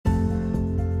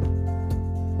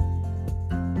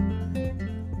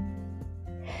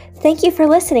Thank you for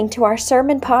listening to our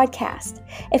sermon podcast.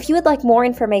 If you would like more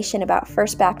information about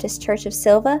First Baptist Church of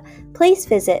Sylva, please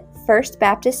visit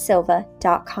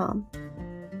firstbaptistsylva.com.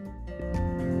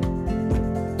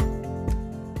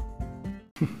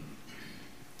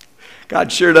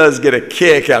 God sure does get a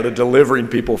kick out of delivering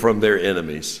people from their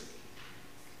enemies.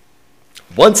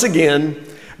 Once again,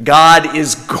 God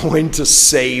is going to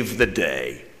save the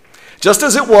day. Just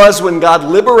as it was when God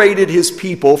liberated his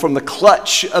people from the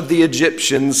clutch of the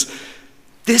Egyptians,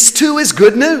 this too is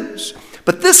good news.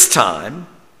 But this time,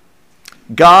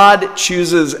 God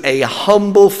chooses a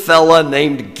humble fella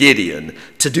named Gideon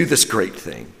to do this great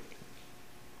thing.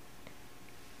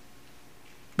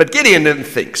 But Gideon didn't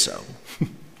think so.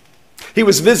 He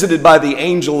was visited by the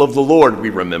angel of the Lord,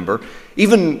 we remember,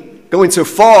 even going so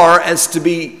far as to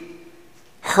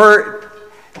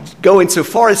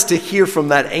hear from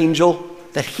that angel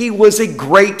that he was a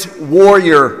great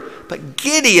warrior. But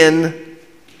Gideon,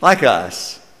 like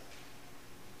us,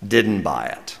 didn't buy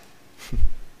it.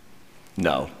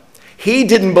 No, he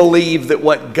didn't believe that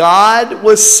what God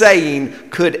was saying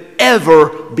could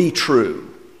ever be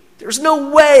true. There's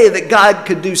no way that God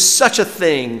could do such a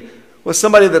thing with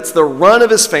somebody that's the runt of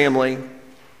his family,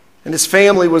 and his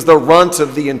family was the runt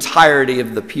of the entirety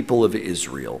of the people of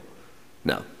Israel.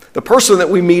 No. The person that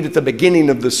we meet at the beginning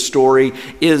of this story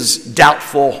is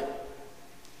doubtful,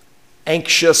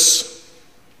 anxious,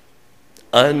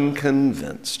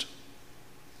 unconvinced.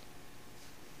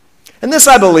 And this,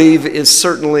 I believe, is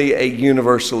certainly a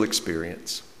universal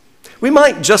experience. We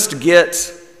might just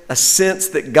get a sense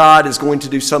that God is going to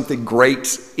do something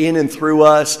great in and through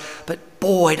us, but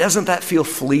boy, doesn't that feel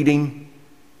fleeting?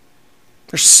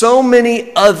 There's so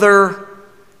many other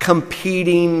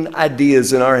competing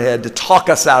ideas in our head to talk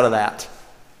us out of that,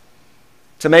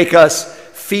 to make us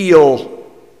feel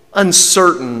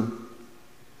uncertain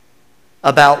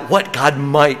about what God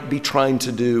might be trying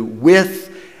to do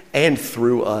with and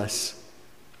through us.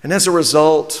 And as a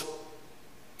result,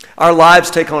 our lives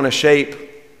take on a shape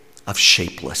of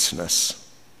shapelessness.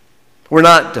 We're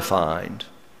not defined.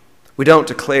 We don't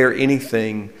declare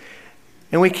anything.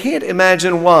 And we can't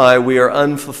imagine why we are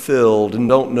unfulfilled and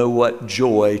don't know what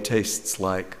joy tastes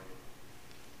like.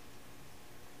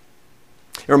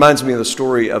 It reminds me of the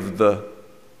story of the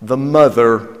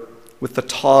mother with the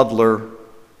toddler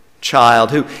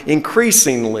child who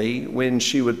increasingly, when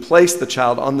she would place the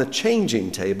child on the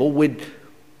changing table,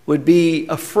 would be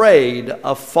afraid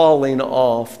of falling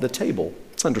off the table.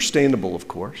 It's understandable, of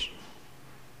course.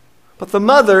 But the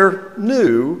mother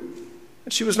knew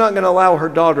she was not going to allow her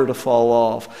daughter to fall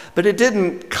off. But it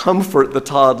didn't comfort the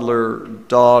toddler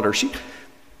daughter.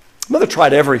 Mother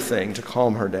tried everything to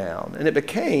calm her down. And it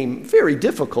became very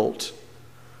difficult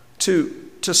to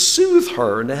soothe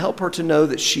her and to help her to know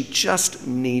that she just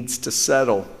needs to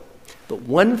settle. But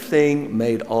one thing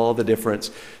made all the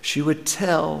difference. She would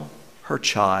tell her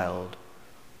child,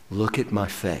 "Look at my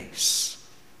face.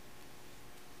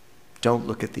 Don't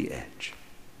look at the edge.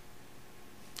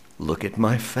 Look at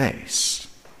my face.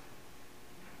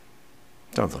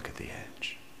 Don't look at the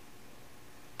edge."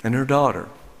 And her daughter,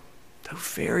 though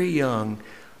very young,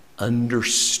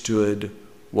 understood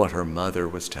what her mother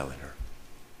was telling her.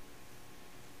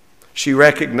 She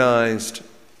recognized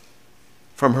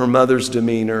from her mother's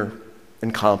demeanor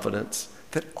and confidence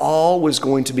that all was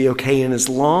going to be okay. And as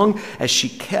long as she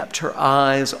kept her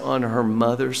eyes on her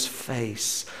mother's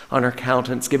face, on her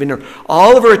countenance, giving her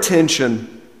all of her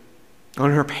attention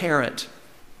on her parent,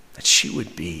 that she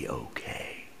would be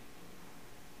okay.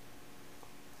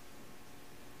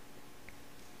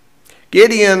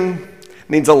 Gideon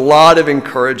needs a lot of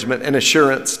encouragement and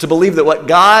assurance to believe that what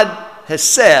God has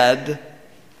said,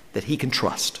 that he can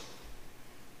trust.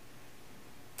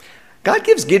 God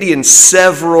gives Gideon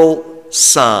several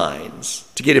signs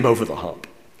to get him over the hump.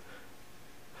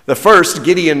 The first,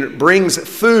 Gideon brings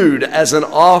food as an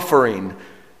offering,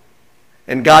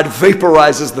 and God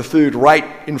vaporizes the food right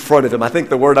in front of him. I think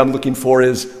the word I'm looking for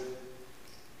is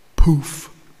poof.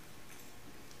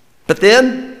 But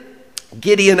then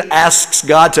Gideon asks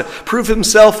God to prove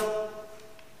himself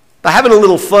by having a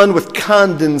little fun with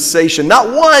condensation.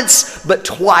 Not once, but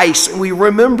twice. And we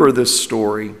remember this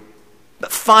story.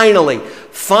 But finally,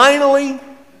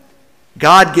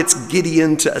 God gets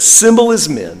Gideon to assemble his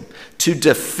men to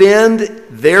defend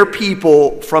their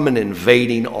people from an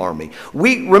invading army.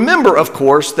 We remember, of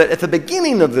course, that at the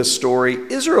beginning of this story,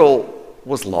 Israel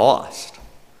was lost.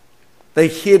 They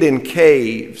hid in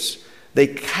caves. They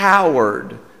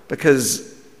cowered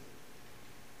because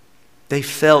they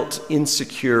felt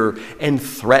insecure and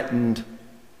threatened.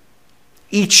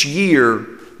 Each year,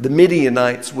 the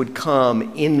Midianites would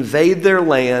come, invade their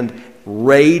land,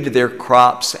 raid their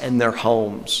crops and their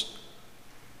homes.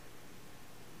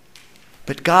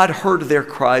 But God heard their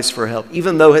cries for help.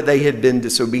 Even though they had been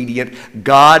disobedient,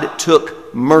 God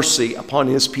took mercy upon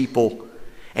his people.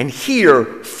 And here,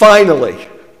 finally,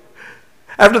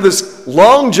 after this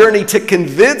long journey to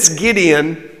convince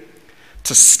Gideon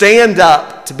to stand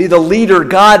up, to be the leader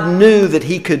God knew that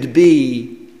he could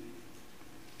be,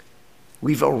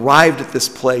 we've arrived at this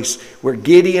place where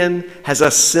Gideon has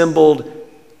assembled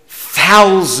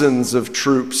thousands of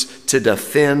troops to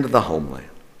defend the homeland.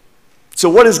 So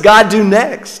what does God do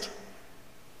next?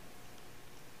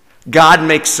 God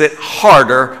makes it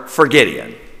harder for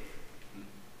Gideon.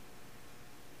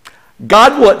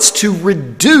 God wants to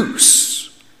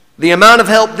reduce the amount of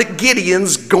help that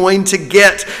Gideon's going to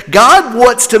get. God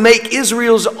wants to make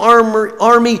Israel's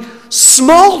army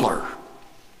smaller.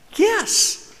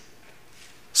 Yes,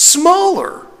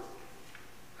 smaller.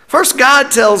 First, God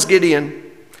tells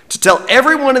Gideon to tell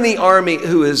everyone in the army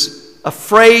who is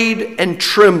afraid and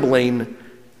trembling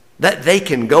that they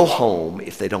can go home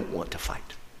if they don't want to fight.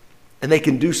 And they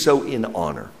can do so in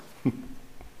honor.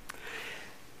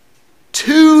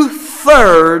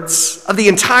 2/3 of the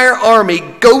entire army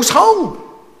goes home.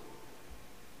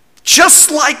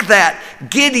 Just like that,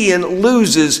 Gideon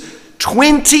loses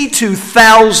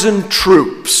 22,000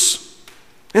 troops.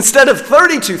 Instead of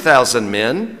 32,000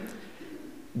 men,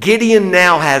 Gideon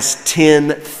now has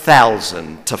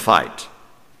 10,000 to fight.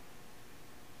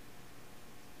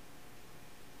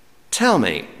 Tell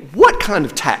me, what kind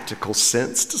of tactical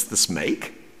sense does this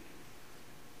make?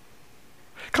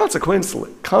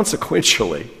 Consequentially,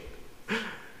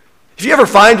 if you ever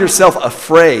find yourself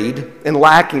afraid and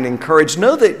lacking in courage,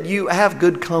 know that you have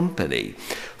good company.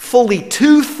 Fully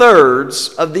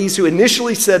 2/3 of these who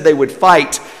initially said they would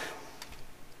fight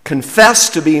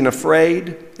confessed to being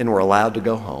afraid and were allowed to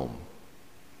go home.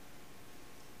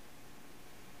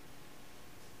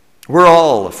 We're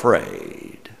all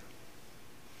afraid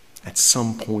at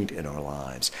some point in our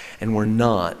lives, and we're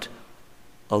not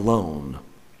alone.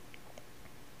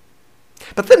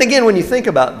 But then again, when you think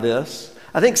about this,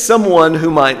 I think someone who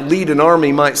might lead an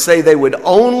army might say they would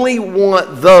only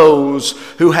want those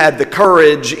who had the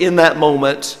courage in that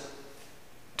moment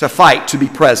to fight to be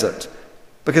present.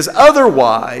 Because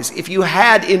otherwise, if you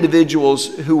had individuals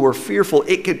who were fearful,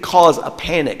 it could cause a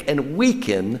panic and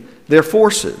weaken their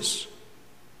forces.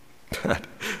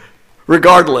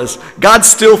 Regardless, God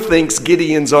still thinks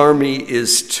Gideon's army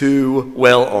is too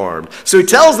well armed. So he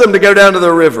tells them to go down to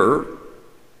the river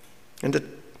and to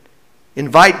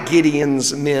invite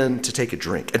Gideon's men to take a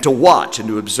drink and to watch and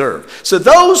to observe. So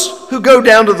those who go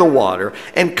down to the water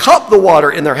and cup the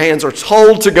water in their hands are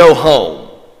told to go home.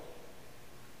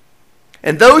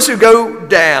 And those who go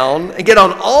down and get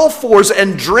on all fours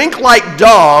and drink like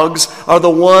dogs are the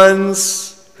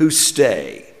ones who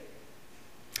stay.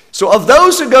 So of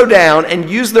those who go down and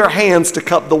use their hands to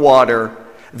cup the water,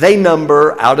 they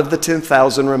number, out of the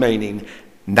 10,000 remaining,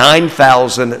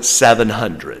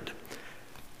 9,700.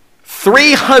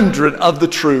 300 of the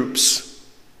troops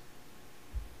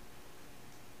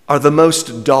are the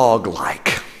most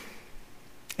dog-like.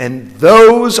 And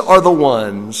those are the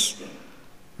ones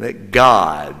that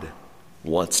God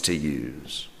wants to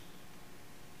use.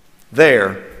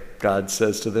 There, God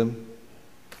says to them,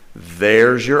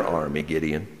 there's your army,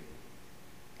 Gideon.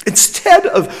 Instead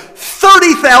of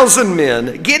 30,000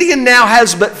 men, Gideon now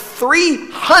has but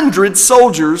 300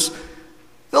 soldiers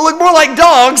that look more like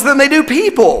dogs than they do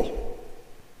people.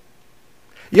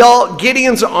 Y'all,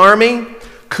 Gideon's army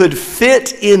could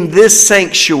fit in this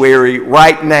sanctuary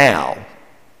right now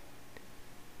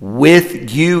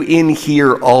with you in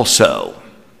here also.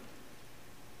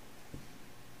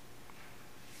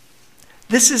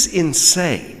 This is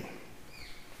insane.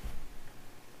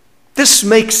 This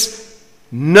makes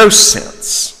no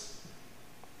sense.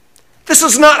 This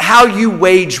is not how you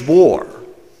wage war.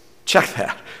 Check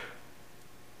that.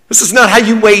 This is not how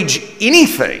you wage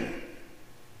anything.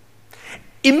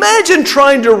 Imagine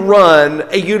trying to run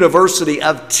a university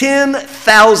of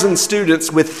 10,000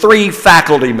 students with 3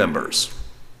 faculty members.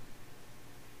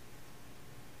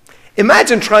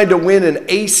 Imagine trying to win an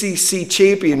ACC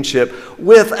championship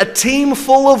with a team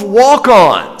full of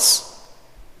walk-ons,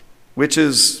 which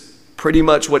is pretty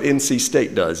much what NC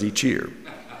State does each year.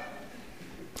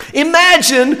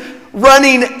 Imagine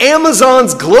running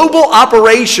Amazon's global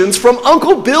operations from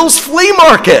Uncle Bill's flea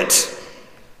market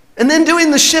and then doing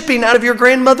the shipping out of your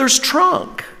grandmother's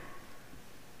trunk.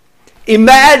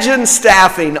 Imagine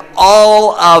staffing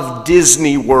all of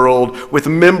Disney World with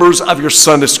members of your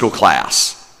Sunday school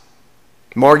class.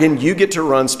 Morgan, you get to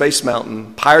run Space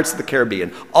Mountain, Pirates of the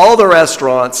Caribbean, all the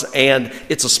restaurants, and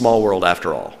It's a Small World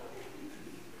after all.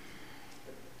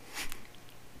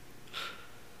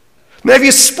 Now, if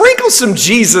you sprinkle some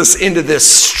Jesus into this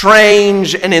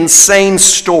strange and insane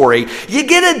story, you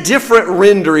get a different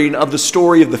rendering of the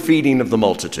story of the feeding of the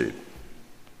multitude.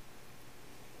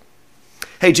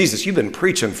 Hey, Jesus, you've been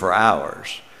preaching for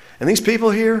hours, and these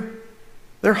people here,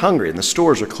 they're hungry and the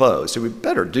stores are closed, so we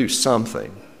better do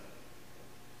something.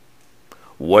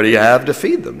 What do you have to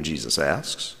feed them? Jesus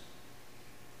asks.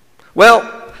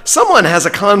 Well, someone has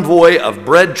a convoy of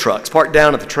bread trucks parked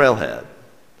down at the trailhead,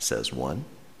 says one.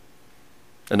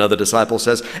 Another disciple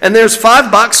says, and there's 5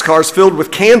 boxcars filled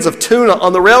with cans of tuna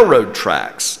on the railroad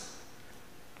tracks.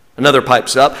 Another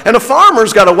pipes up, and a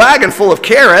farmer's got a wagon full of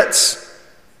carrots.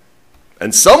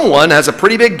 And someone has a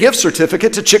pretty big gift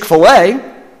certificate to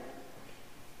Chick-fil-A.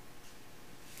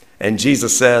 And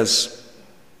Jesus says,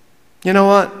 you know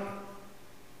what?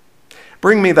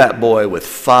 Bring me that boy with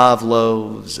 5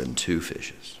 loaves and 2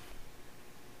 fishes.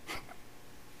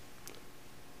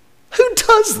 Who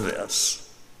does this?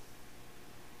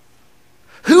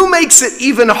 Who makes it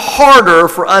even harder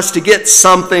for us to get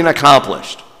something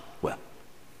accomplished? Well,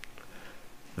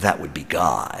 that would be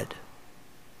God.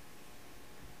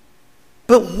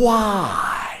 But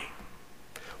why?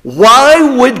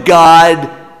 Why would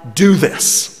God do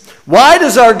this? Why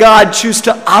does our God choose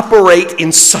to operate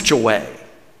in such a way?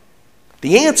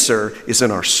 The answer is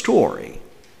in our story.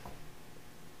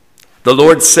 The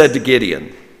Lord said to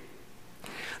Gideon,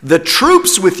 the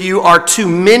troops with you are too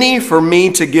many for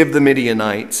me to give the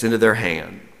Midianites into their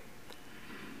hand.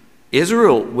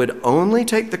 Israel would only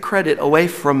take the credit away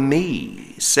from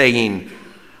me, saying,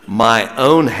 my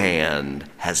own hand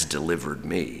has delivered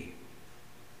me.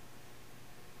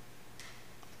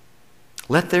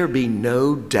 Let there be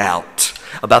no doubt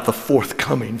about the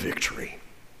forthcoming victory.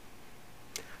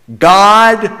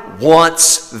 God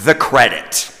wants the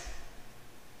credit.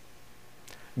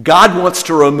 God wants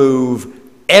to remove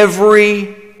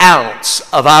every ounce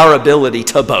of our ability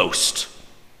to boast.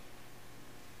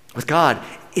 With God,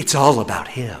 it's all about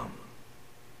Him.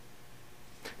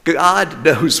 God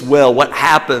knows well what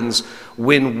happens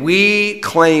when we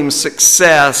claim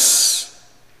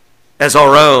success as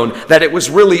our own, that it was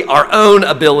really our own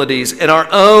abilities and our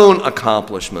own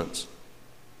accomplishments.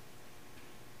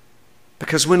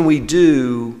 Because when we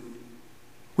do,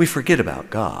 we forget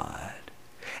about God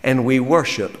and we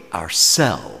worship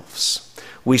ourselves.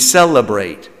 We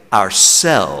celebrate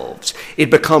ourselves. It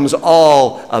becomes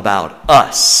all about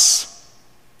us.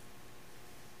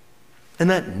 And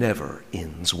that never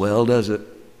ends well, does it?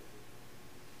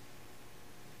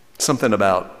 Something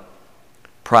about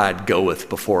pride goeth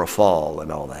before a fall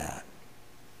and all that.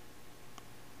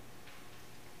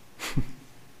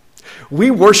 We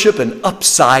worship an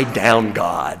upside-down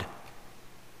God.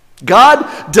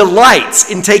 God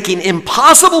delights in taking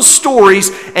impossible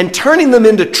stories and turning them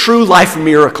into true life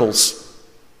miracles.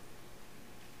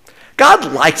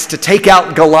 God likes to take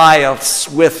out Goliaths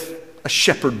with a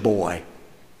shepherd boy.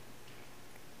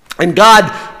 And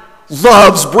God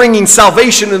loves bringing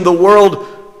salvation into the world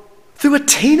through a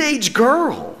teenage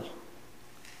girl.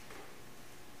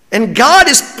 And God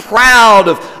is proud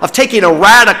of taking a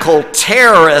radical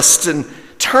terrorist and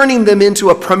turning them into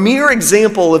a premier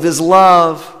example of His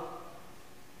love.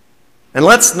 And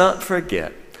let's not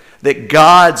forget that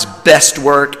God's best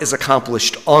work is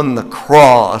accomplished on the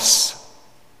cross,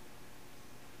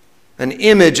 an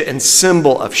image and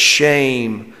symbol of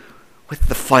shame with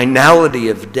the finality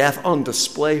of death on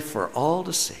display for all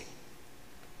to see.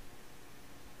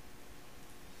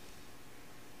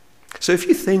 So if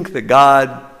you think that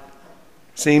God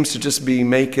seems to just be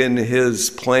making His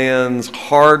plans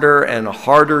harder and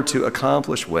harder to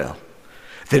accomplish, well,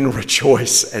 then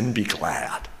rejoice and be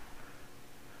glad.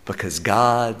 Because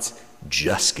God's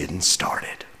just getting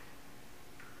started.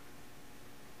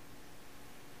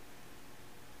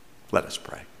 Let us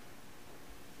pray.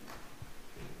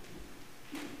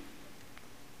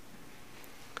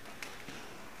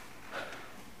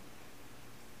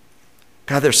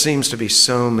 God, there seems to be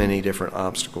so many different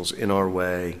obstacles in our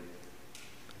way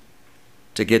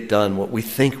to get done what we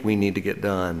think we need to get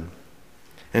done.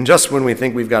 And just when we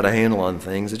think we've got a handle on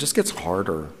things, it just gets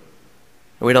harder.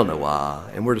 And we don't know why,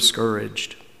 and we're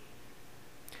discouraged.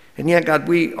 And yet, God,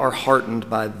 we are heartened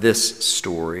by this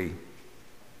story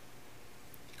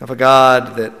of a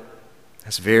God that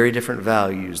has very different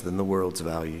values than the world's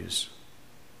values.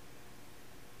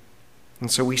 And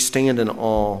so we stand in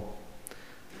awe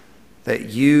that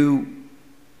you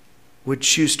would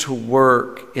choose to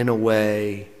work in a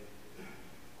way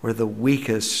where the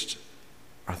weakest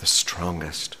are the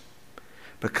strongest,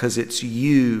 because it's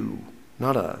you,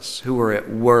 not us, who are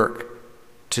at work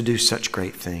to do such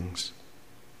great things.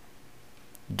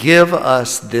 Give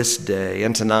us this day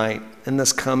and tonight and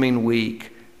this coming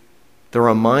week the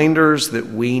reminders that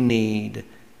we need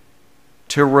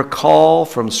to recall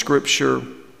from Scripture,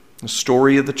 the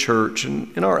story of the church,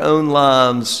 and in our own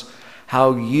lives,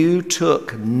 how you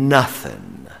took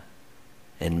nothing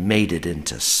and made it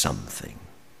into something.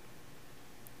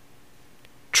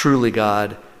 Truly,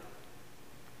 God,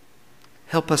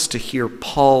 help us to hear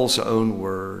Paul's own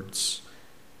words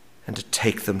and to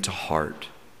take them to heart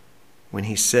when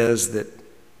he says that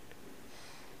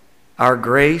our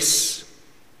grace,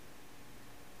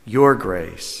 your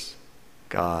grace,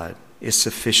 God, is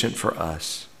sufficient for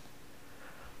us,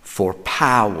 for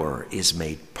power is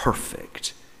made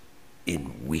perfect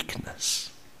in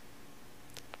weakness.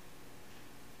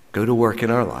 Go to work in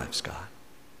our lives, God.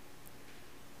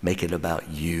 Make it about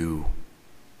you.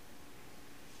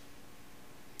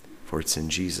 For it's in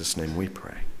Jesus' name we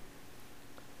pray.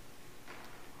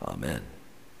 Amen.